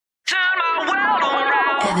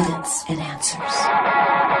Evidence and Answers.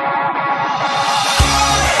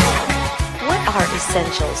 What are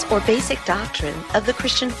essentials or basic doctrine of the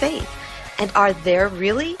Christian faith? And are there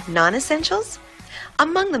really non-essentials?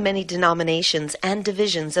 Among the many denominations and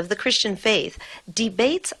divisions of the Christian faith,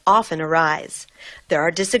 debates often arise. There are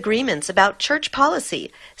disagreements about church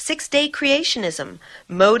policy, six-day creationism,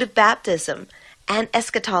 mode of baptism, and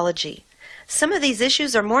eschatology. Some of these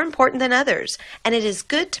issues are more important than others, and it is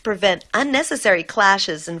good to prevent unnecessary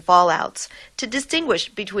clashes and fallouts, to distinguish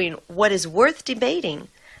between what is worth debating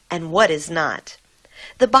and what is not.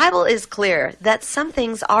 The Bible is clear that some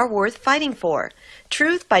things are worth fighting for.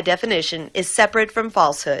 Truth, by definition, is separate from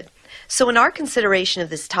falsehood. So in our consideration of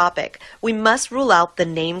this topic, we must rule out the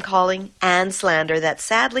name-calling and slander that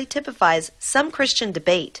sadly typifies some Christian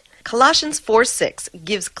debate. Colossians 4:6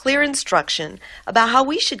 gives clear instruction about how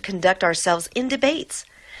we should conduct ourselves in debates.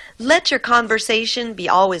 Let your conversation be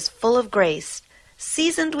always full of grace,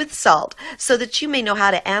 seasoned with salt, so that you may know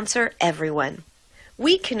how to answer everyone.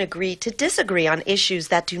 We can agree to disagree on issues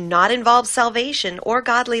that do not involve salvation or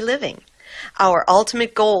godly living. Our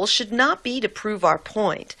ultimate goal should not be to prove our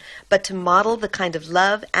point, but to model the kind of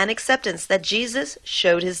love and acceptance that Jesus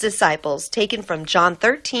showed his disciples, taken from John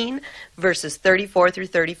 13, verses 34 through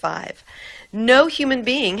 35. No human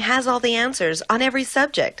being has all the answers on every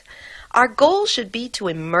subject. Our goal should be to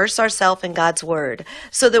immerse ourselves in God's Word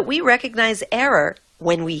so that we recognize error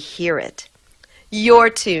when we hear it. You're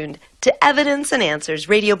tuned to Evidence and Answers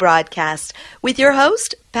radio broadcast with your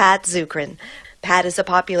host, Pat Zukeran. Pat is a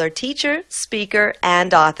popular teacher, speaker,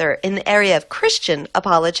 and author in the area of Christian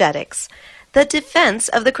apologetics, the defense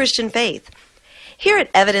of the Christian faith. Here at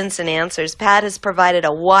Evidence and Answers, Pat has provided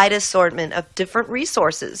a wide assortment of different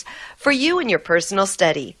resources for you in your personal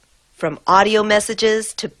study, from audio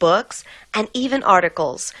messages to books and even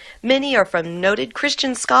articles. Many are from noted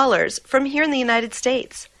Christian scholars from here in the United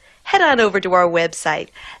States. Head on over to our website.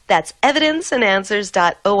 That's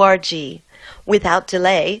evidenceandanswers.org. Without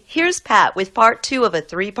delay, here's Pat with part 2 of a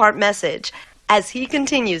 3-part message as he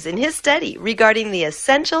continues in his study regarding the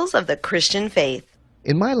essentials of the Christian faith.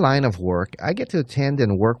 In my line of work, I get to attend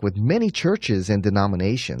and work with many churches and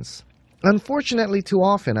denominations. Unfortunately, too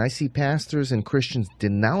often I see pastors and Christians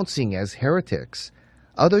denouncing as heretics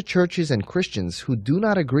other churches and Christians who do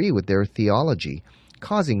not agree with their theology,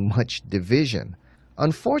 causing much division.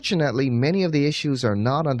 Unfortunately, many of the issues are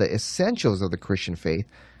not on the essentials of the Christian faith,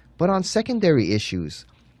 but on secondary issues,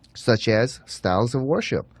 such as styles of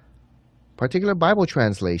worship, particular Bible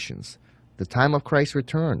translations, the time of Christ's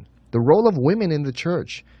return, the role of women in the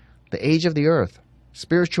church, the age of the earth,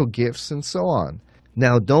 spiritual gifts, and so on.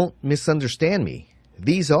 Now, don't misunderstand me.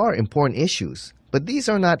 These are important issues, but these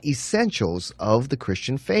are not essentials of the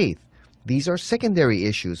Christian faith. These are secondary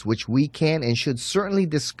issues which we can and should certainly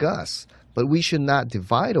discuss, but we should not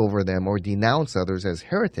divide over them or denounce others as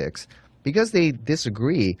heretics because they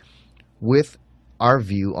disagree with our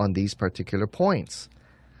view on these particular points.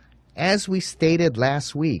 As we stated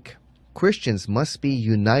last week, Christians must be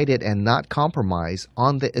united and not compromise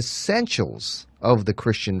on the essentials of the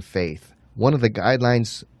Christian faith. One of the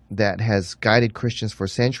guidelines that has guided Christians for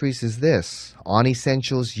centuries is this: on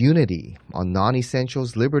essentials, unity; on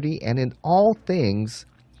non-essentials, liberty; and in all things,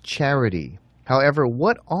 charity. However,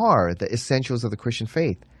 what are the essentials of the Christian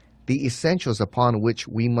faith? The essentials upon which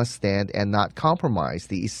we must stand and not compromise,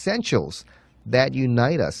 the essentials that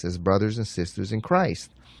unite us as brothers and sisters in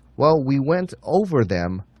Christ. Well, we went over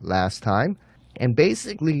them last time, and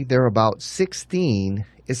basically there are about 16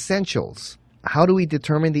 essentials. How do we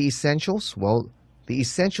determine the essentials? Well, the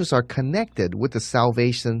essentials are connected with the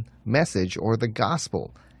salvation message or the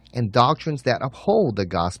gospel and doctrines that uphold the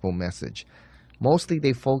gospel message. Mostly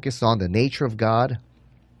they focus on the nature of God,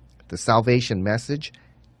 the salvation message,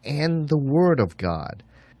 and the Word of God.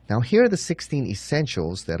 Now here are the 16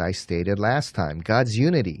 essentials that I stated last time: God's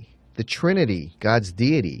unity, the Trinity, God's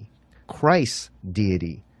deity, Christ's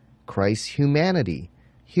deity, Christ's humanity,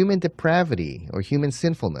 human depravity or human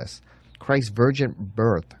sinfulness, Christ's virgin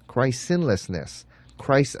birth, Christ's sinlessness,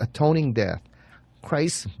 Christ's atoning death,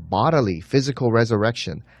 Christ's bodily, physical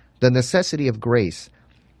resurrection, the necessity of grace,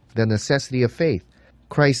 the necessity of faith,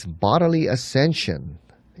 Christ's bodily ascension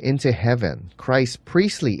into heaven, Christ's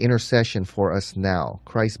priestly intercession for us now,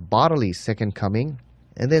 Christ's bodily second coming,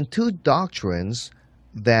 and then 2 doctrines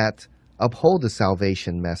that uphold the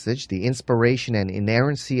salvation message: the inspiration and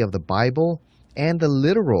inerrancy of the Bible and the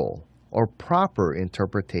literal or proper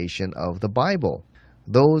interpretation of the Bible.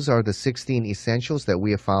 Those are the 16 essentials that we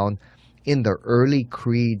have found in the early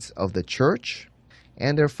creeds of the church,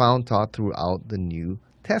 and they're found taught throughout the New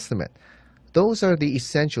Testament. Those are the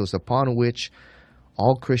essentials upon which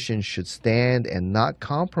all Christians should stand and not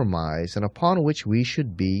compromise, and upon which we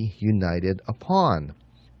should be united upon.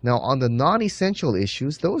 Now, on the non-essential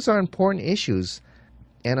issues, those are important issues,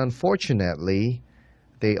 and unfortunately,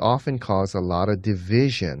 they often cause a lot of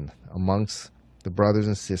division amongst the brothers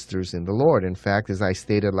and sisters in the Lord. In fact, as I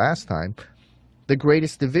stated last time, the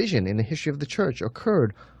greatest division in the history of the church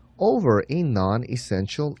occurred over a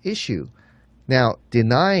non-essential issue. Now,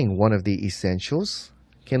 denying one of the essentials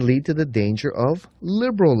can lead to the danger of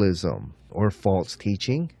liberalism or false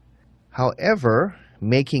teaching. However,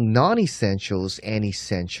 making non-essentials an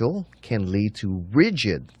essential can lead to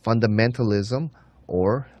rigid fundamentalism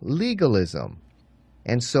or legalism.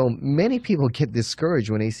 And so many people get discouraged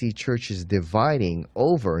when they see churches dividing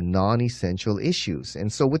over non-essential issues.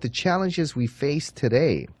 And so with the challenges we face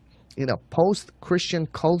today, in a post-Christian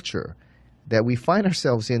culture that we find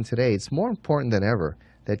ourselves in today, it's more important than ever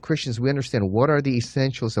that Christians, we understand what are the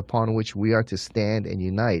essentials upon which we are to stand and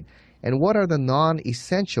unite, and what are the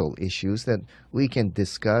non-essential issues that we can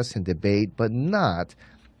discuss and debate, but not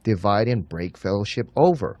divide and break fellowship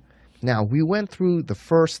over. Now, we went through the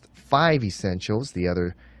first 5 essentials the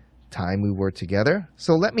other time we were together,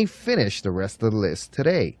 so let me finish the rest of the list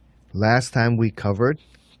today. Last time we covered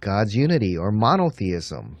God's unity or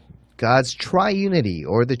monotheism, God's triunity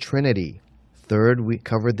or the Trinity. Third, we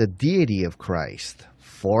covered the deity of Christ.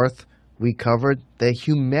 Fourth, we covered the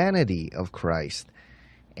humanity of Christ.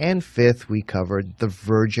 And fifth, we covered the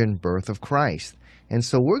virgin birth of Christ. And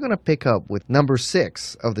so we're going to pick up with number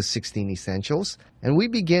 6 of the 16 essentials, and we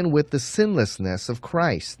begin with the sinlessness of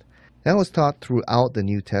Christ. That was taught throughout the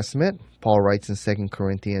New Testament. Paul writes in 2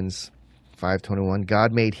 Corinthians 5:21,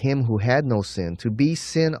 God made him who had no sin to be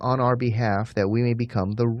sin on our behalf, that we may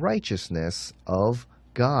become the righteousness of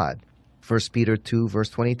God. 1 Peter 2 verse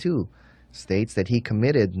 22 states that he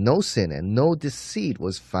committed no sin and no deceit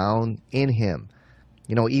was found in him.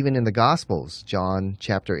 You know, even in the Gospels, John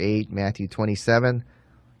chapter 8, Matthew 27,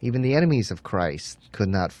 even the enemies of Christ could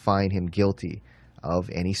not find him guilty of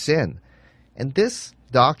any sin. And this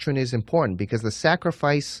doctrine is important because the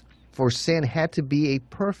sacrifice for sin had to be a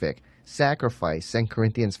perfect sacrifice, 2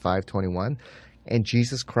 Corinthians 5:21. And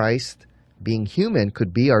Jesus Christ, being human,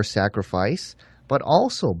 could be our sacrifice, but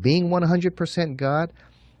also being 100% God,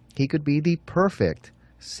 he could be the perfect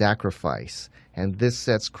sacrifice. And this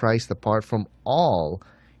sets Christ apart from all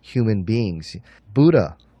human beings.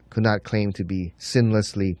 Buddha could not claim to be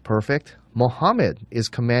sinlessly perfect. Muhammad is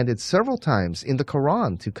commanded several times in the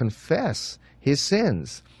Quran to confess his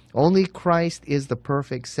sins. Only Christ is the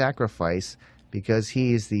perfect sacrifice because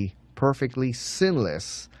he is the perfectly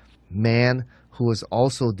sinless man who is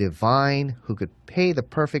also divine, who could pay the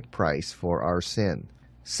perfect price for our sin.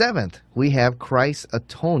 Seventh, we have Christ's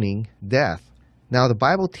atoning death. Now the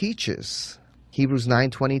Bible teaches, Hebrews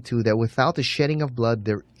 9:22, that without the shedding of blood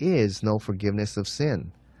there is no forgiveness of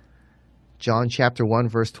sin. John chapter 1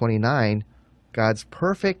 verse 29, God's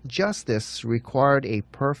perfect justice required a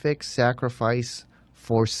perfect sacrifice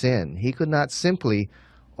for sin. He could not simply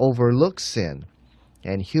overlook sin,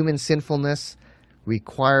 and human sinfulness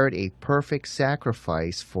required a perfect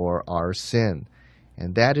sacrifice for our sin.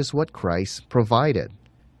 And that is what Christ provided.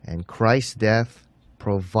 And Christ's death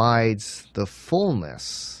provides the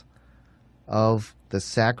fullness of the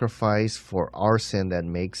sacrifice for our sin that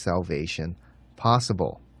makes salvation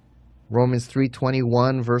possible. Romans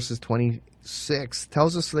 3:21 verses 26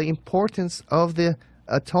 tells us the importance of the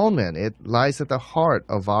atonement. It lies at the heart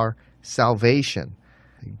of our salvation.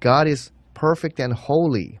 God is perfect and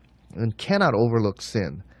holy and cannot overlook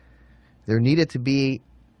sin. There needed to be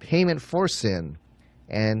payment for sin,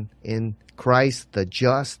 and in Christ the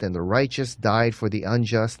just and the righteous died for the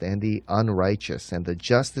unjust and the unrighteous, and the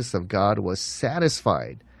justice of God was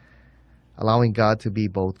satisfied, allowing God to be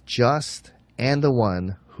both just and the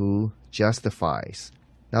one who justifies.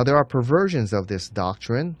 Now there are perversions of this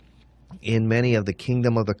doctrine in many of the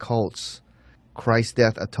kingdom of the cults. Christ's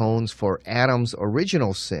death atones for Adam's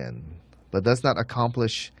original sin, but does not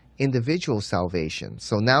accomplish individual salvation.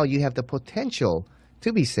 So now you have the potential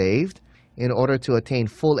to be saved in order to attain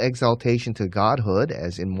full exaltation to godhood,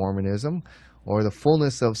 as in Mormonism, or the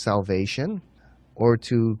fullness of salvation, or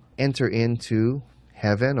to enter into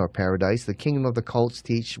heaven or paradise. The kingdom of the cults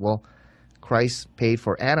teach, well, Christ paid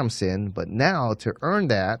for Adam's sin, but now to earn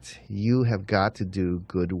that, you have got to do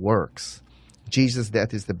good works. Jesus'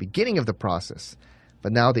 death is the beginning of the process,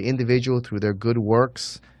 but now the individual, through their good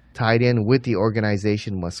works, tied in with the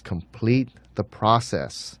organization, must complete the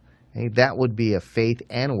process. And that would be a faith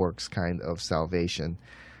and works kind of salvation.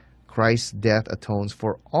 Christ's death atones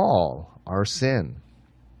for all our sin.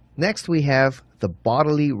 Next, we have the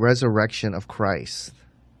bodily resurrection of Christ.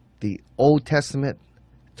 The Old Testament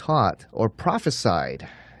taught or prophesied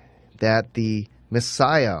that the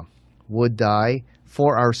Messiah would die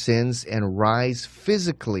for our sins and rise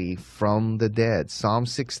physically from the dead. Psalm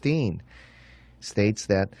 16 states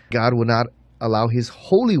that God would not allow his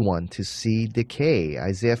Holy One to see decay.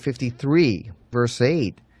 Isaiah 53 verse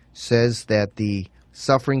 8 says that the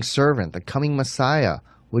suffering servant, the coming Messiah,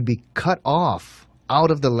 would be cut off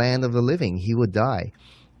out of the land of the living. He would die.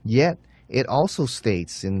 Yet it also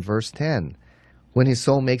states in verse 10, when his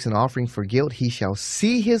soul makes an offering for guilt, he shall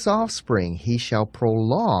see his offspring. He shall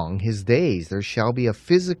prolong his days. There shall be a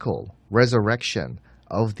physical resurrection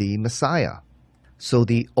of the Messiah. So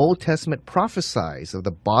the Old Testament prophesies of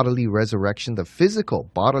the bodily resurrection, the physical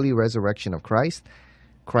bodily resurrection of Christ.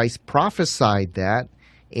 Christ prophesied that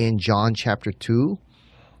in John chapter 2.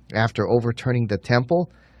 After overturning the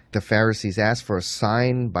temple, the Pharisees asked for a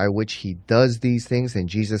sign by which he does these things, and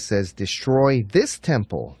Jesus says, destroy this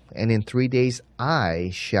temple, and in 3 days I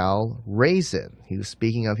shall raise it. He was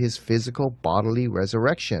speaking of his physical bodily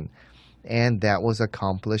resurrection, and that was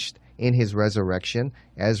accomplished in his resurrection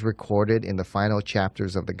as recorded in the final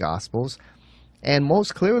chapters of the Gospels, and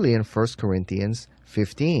most clearly in 1 Corinthians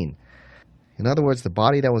 15. In other words, the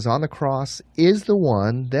body that was on the cross is the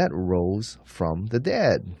one that rose from the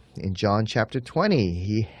dead. In John chapter 20,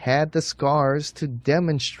 he had the scars to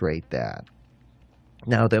demonstrate that.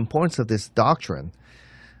 Now, the importance of this doctrine,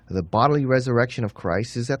 the bodily resurrection of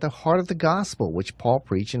Christ, is at the heart of the gospel, which Paul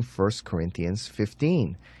preached in 1 Corinthians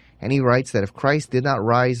 15. And he writes that if Christ did not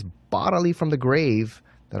rise bodily from the grave,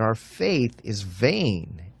 that our faith is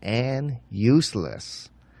vain and useless.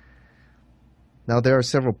 Now, there are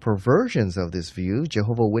several perversions of this view.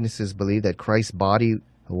 Jehovah's Witnesses believe that Christ's body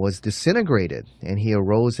was disintegrated, and he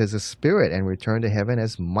arose as a spirit and returned to heaven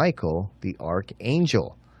as Michael, the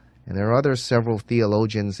archangel. And there are several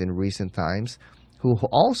theologians in recent times who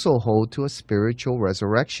also hold to a spiritual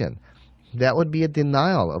resurrection. That would be a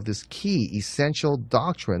denial of this key, essential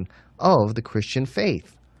doctrine of the Christian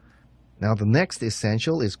faith. Now, the next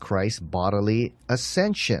essential is Christ's bodily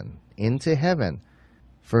ascension into heaven.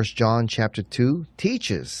 1 John chapter 2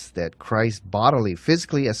 teaches that Christ bodily,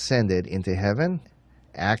 physically ascended into heaven.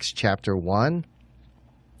 Acts chapter 1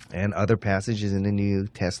 and other passages in the New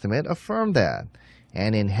Testament affirm that.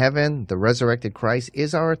 And in heaven, the resurrected Christ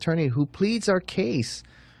is our attorney who pleads our case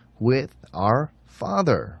with our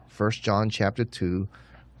Father. 1 John chapter 2,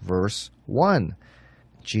 verse 1.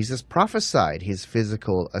 Jesus prophesied his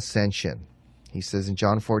physical ascension. He says in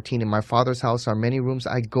John 14, in my Father's house are many rooms.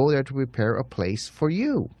 I go there to prepare a place for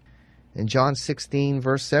you. In John 16,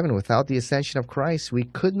 verse 7, without the ascension of Christ, we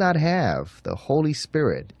could not have the Holy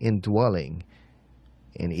Spirit indwelling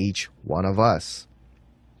in each one of us.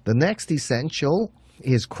 The next essential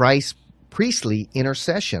is Christ's priestly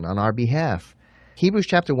intercession on our behalf. Hebrews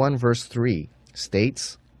chapter 1, verse 3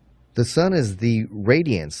 states, the Son is the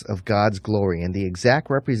radiance of God's glory and the exact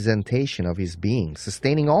representation of his being,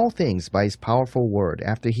 sustaining all things by his powerful word.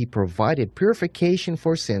 After he provided purification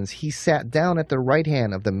for sins, he sat down at the right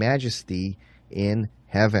hand of the majesty in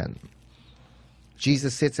heaven.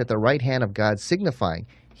 Jesus sits at the right hand of God, signifying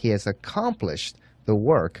he has accomplished the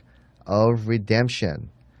work of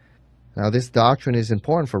redemption. Now, this doctrine is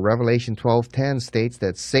important, for Revelation 12:10 states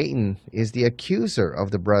that Satan is the accuser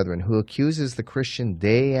of the brethren, who accuses the Christian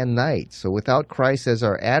day and night. So without Christ as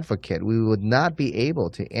our advocate, we would not be able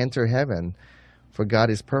to enter heaven, for God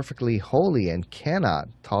is perfectly holy and cannot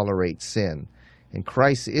tolerate sin. And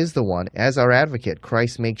Christ is the one, as our advocate,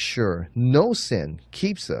 Christ makes sure no sin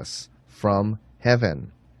keeps us from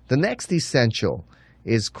heaven. The next essential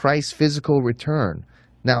is Christ's physical return.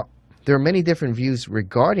 Now, there are many different views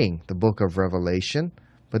regarding the book of Revelation,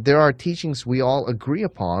 but there are teachings we all agree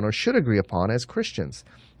upon, or should agree upon as Christians,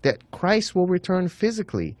 that Christ will return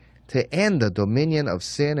physically to end the dominion of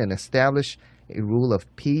sin and establish a rule of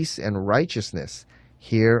peace and righteousness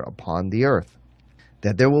here upon the earth.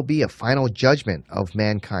 That there will be a final judgment of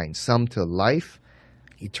mankind, some to life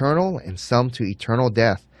eternal and some to eternal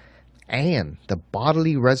death, and the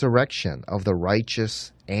bodily resurrection of the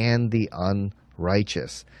righteous and the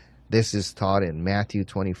unrighteous. This is taught in Matthew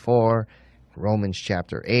 24, Romans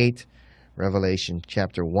chapter 8, Revelation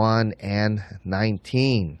chapter 1 and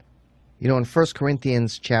 19. You know, in 1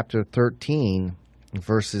 Corinthians chapter 13,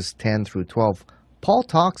 verses 10 through 12, Paul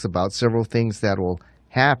talks about several things that will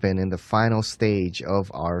happen in the final stage of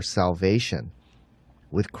our salvation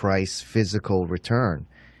with Christ's physical return.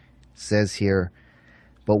 It says here,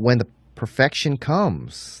 but when the perfection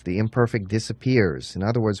comes, the imperfect disappears. In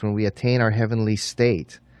other words, when we attain our heavenly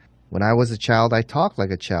state. When I was a child, I talked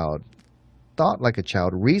like a child, thought like a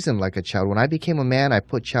child, reasoned like a child. When I became a man, I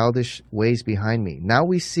put childish ways behind me. Now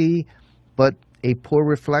we see but a poor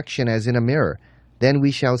reflection as in a mirror. Then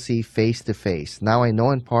we shall see face to face. Now I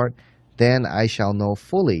know in part, then I shall know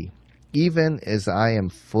fully, even as I am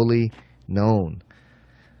fully known.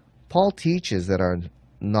 Paul teaches that our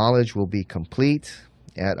knowledge will be complete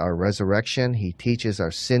at our resurrection. He teaches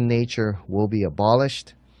our sin nature will be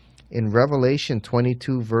abolished. In Revelation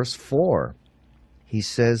 22, verse 4, he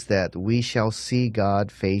says that we shall see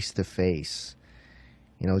God face to face.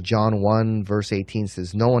 John 1, verse 18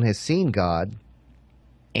 says, no one has seen God.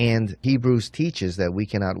 And Hebrews teaches that we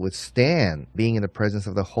cannot withstand being in the presence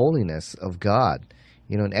of the holiness of God.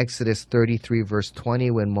 In Exodus 33, verse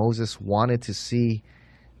 20, when Moses wanted to see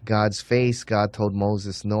God's face, God told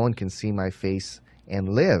Moses, no one can see my face and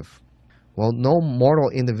live. Well, no mortal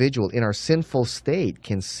individual in our sinful state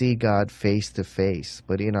can see God face to face.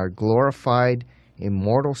 But in our glorified,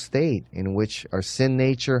 immortal state in which our sin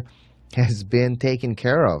nature has been taken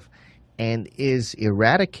care of and is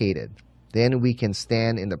eradicated, then we can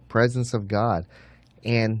stand in the presence of God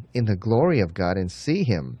and in the glory of God and see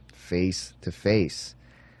Him face to face.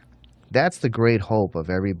 That's the great hope of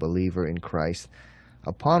every believer in Christ,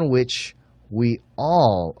 upon which we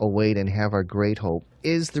all await and have our great hope,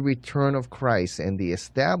 is the return of Christ and the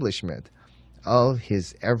establishment of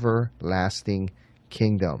His everlasting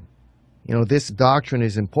kingdom. This doctrine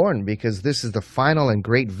is important because this is the final and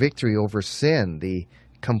great victory over sin, the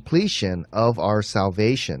completion of our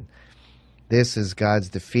salvation. This is God's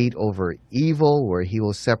defeat over evil, where He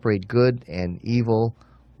will separate good and evil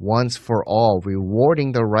once for all,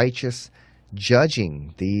 rewarding the righteous,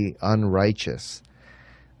 judging the unrighteous.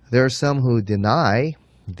 There are some who deny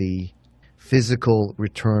the physical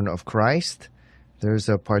return of Christ. There's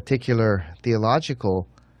a particular theological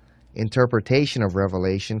interpretation of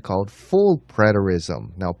Revelation called full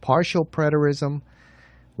preterism. Now, partial preterism,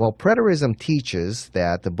 preterism teaches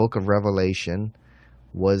that the book of Revelation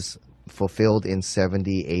was fulfilled in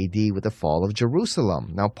 70 AD with the fall of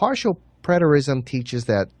Jerusalem. Now, partial preterism teaches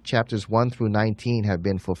that chapters 1 through 19 have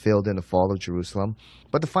been fulfilled in the fall of Jerusalem,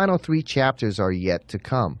 but the final 3 chapters are yet to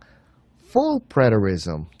come. Full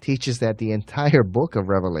preterism teaches that the entire book of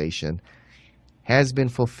Revelation has been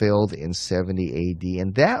fulfilled in 70 AD,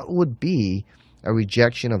 and that would be a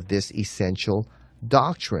rejection of this essential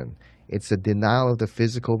doctrine. It's a denial of the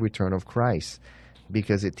physical return of Christ,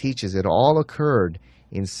 because it teaches it all occurred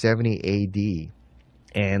in 70 AD,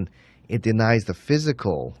 and it denies the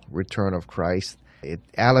physical return of Christ. It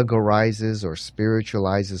allegorizes or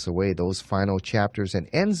spiritualizes away those final chapters and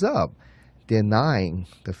ends up denying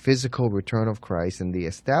the physical return of Christ and the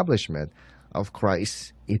establishment of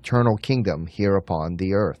Christ's eternal kingdom here upon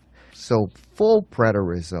the earth. So full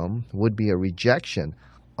preterism would be a rejection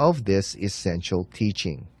of this essential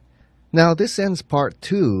teaching. Now, this ends part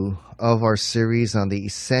 2 of our series on the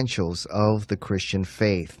essentials of the Christian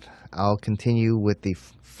faith. I'll continue with the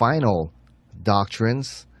final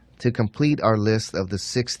doctrines to complete our list of the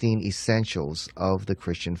 16 essentials of the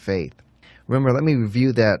Christian faith. Remember, let me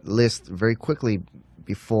review that list very quickly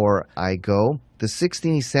before I go. The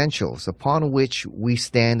 16 essentials upon which we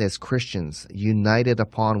stand as Christians, united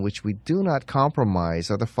upon which we do not compromise,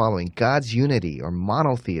 are the following: God's unity or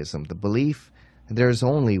monotheism, the belief there is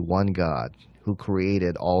only one God who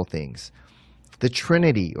created all things; the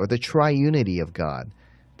Trinity or the triunity of God;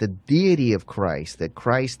 the deity of Christ, that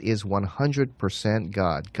Christ is 100%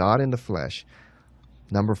 God, God in the flesh.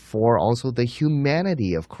 Number 4, also the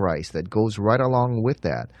humanity of Christ that goes right along with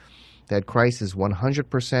that Christ is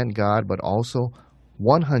 100% God, but also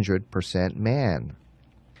 100% man.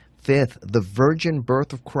 5th, the virgin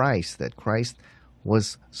birth of Christ, that Christ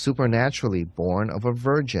was supernaturally born of a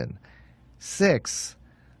virgin. 6th,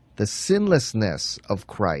 the sinlessness of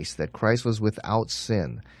Christ, that Christ was without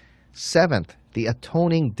sin. 7th, the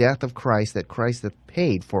atoning death of Christ, that Christ hath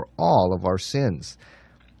paid for all of our sins.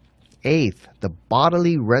 8th, the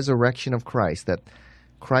bodily resurrection of Christ, that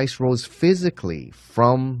Christ rose physically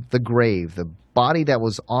from the grave. The body that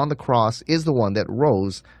was on the cross is the one that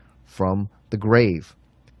rose from the grave.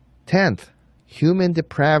 10th, human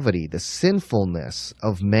depravity, the sinfulness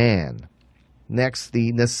of man. Next,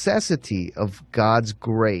 the necessity of God's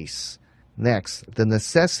grace. Next, the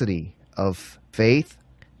necessity of faith.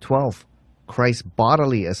 12th, Christ's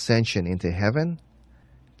bodily ascension into heaven.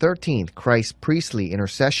 13th, Christ's priestly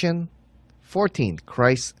intercession. 14th,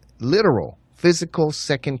 Christ's literal, physical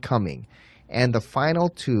second coming. And the final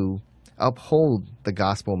 2 uphold the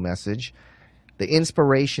gospel message, the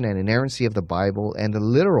inspiration and inerrancy of the Bible, and the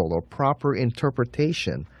literal or proper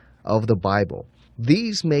interpretation of the Bible.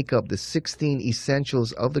 These make up the 16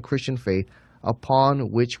 essentials of the Christian faith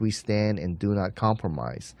upon which we stand and do not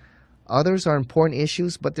compromise. Others are important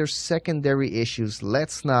issues, but they're secondary issues.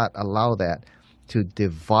 Let's not allow that to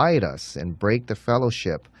divide us and break the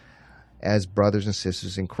fellowship as brothers and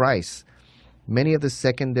sisters in Christ. Many of the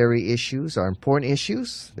secondary issues are important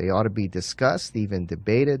issues. They ought to be discussed, even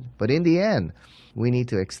debated. But in the end, we need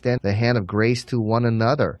to extend the hand of grace to one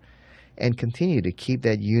another and continue to keep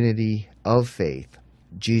that unity of faith.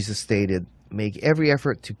 Jesus stated, "Make every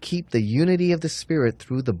effort to keep the unity of the Spirit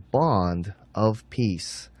through the bond of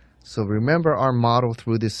peace." So remember our motto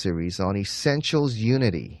through this series on essentials,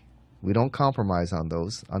 unity. We don't compromise on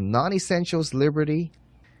those. On non-essentials, liberty.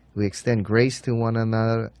 We extend grace to one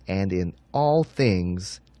another, and in all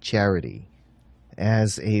things, charity.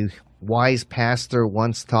 As a wise pastor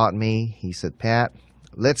once taught me, he said, "Pat,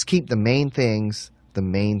 let's keep the main things the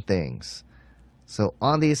main things." So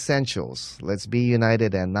on the essentials, let's be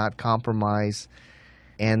united and not compromise,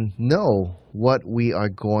 and know what we are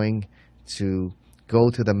going to go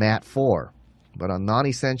to the mat for. But on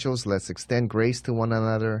non-essentials, let's extend grace to one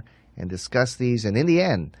another and discuss these, and in the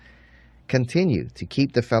end, continue to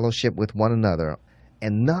keep the fellowship with one another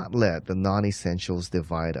and not let the non-essentials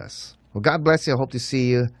divide us. Well, God bless you. I hope to see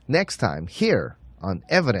you next time here on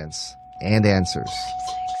Evidence and Answers.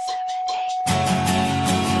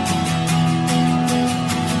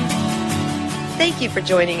 Thank you for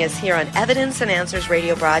joining us here on Evidence and Answers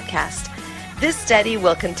radio broadcast. This study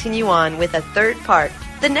will continue on with a third part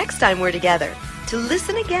the next time we're together. To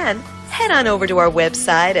listen again, head on over to our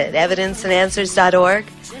website at evidenceandanswers.org.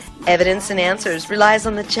 Evidence and Answers relies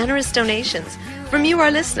on the generous donations from you,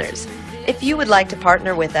 our listeners. If you would like to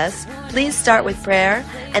partner with us, please start with prayer,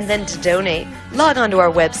 and then to donate, log on to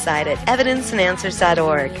our website at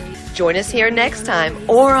evidenceandanswers.org. Join us here next time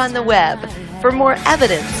or on the web for more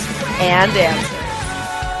Evidence and Answers.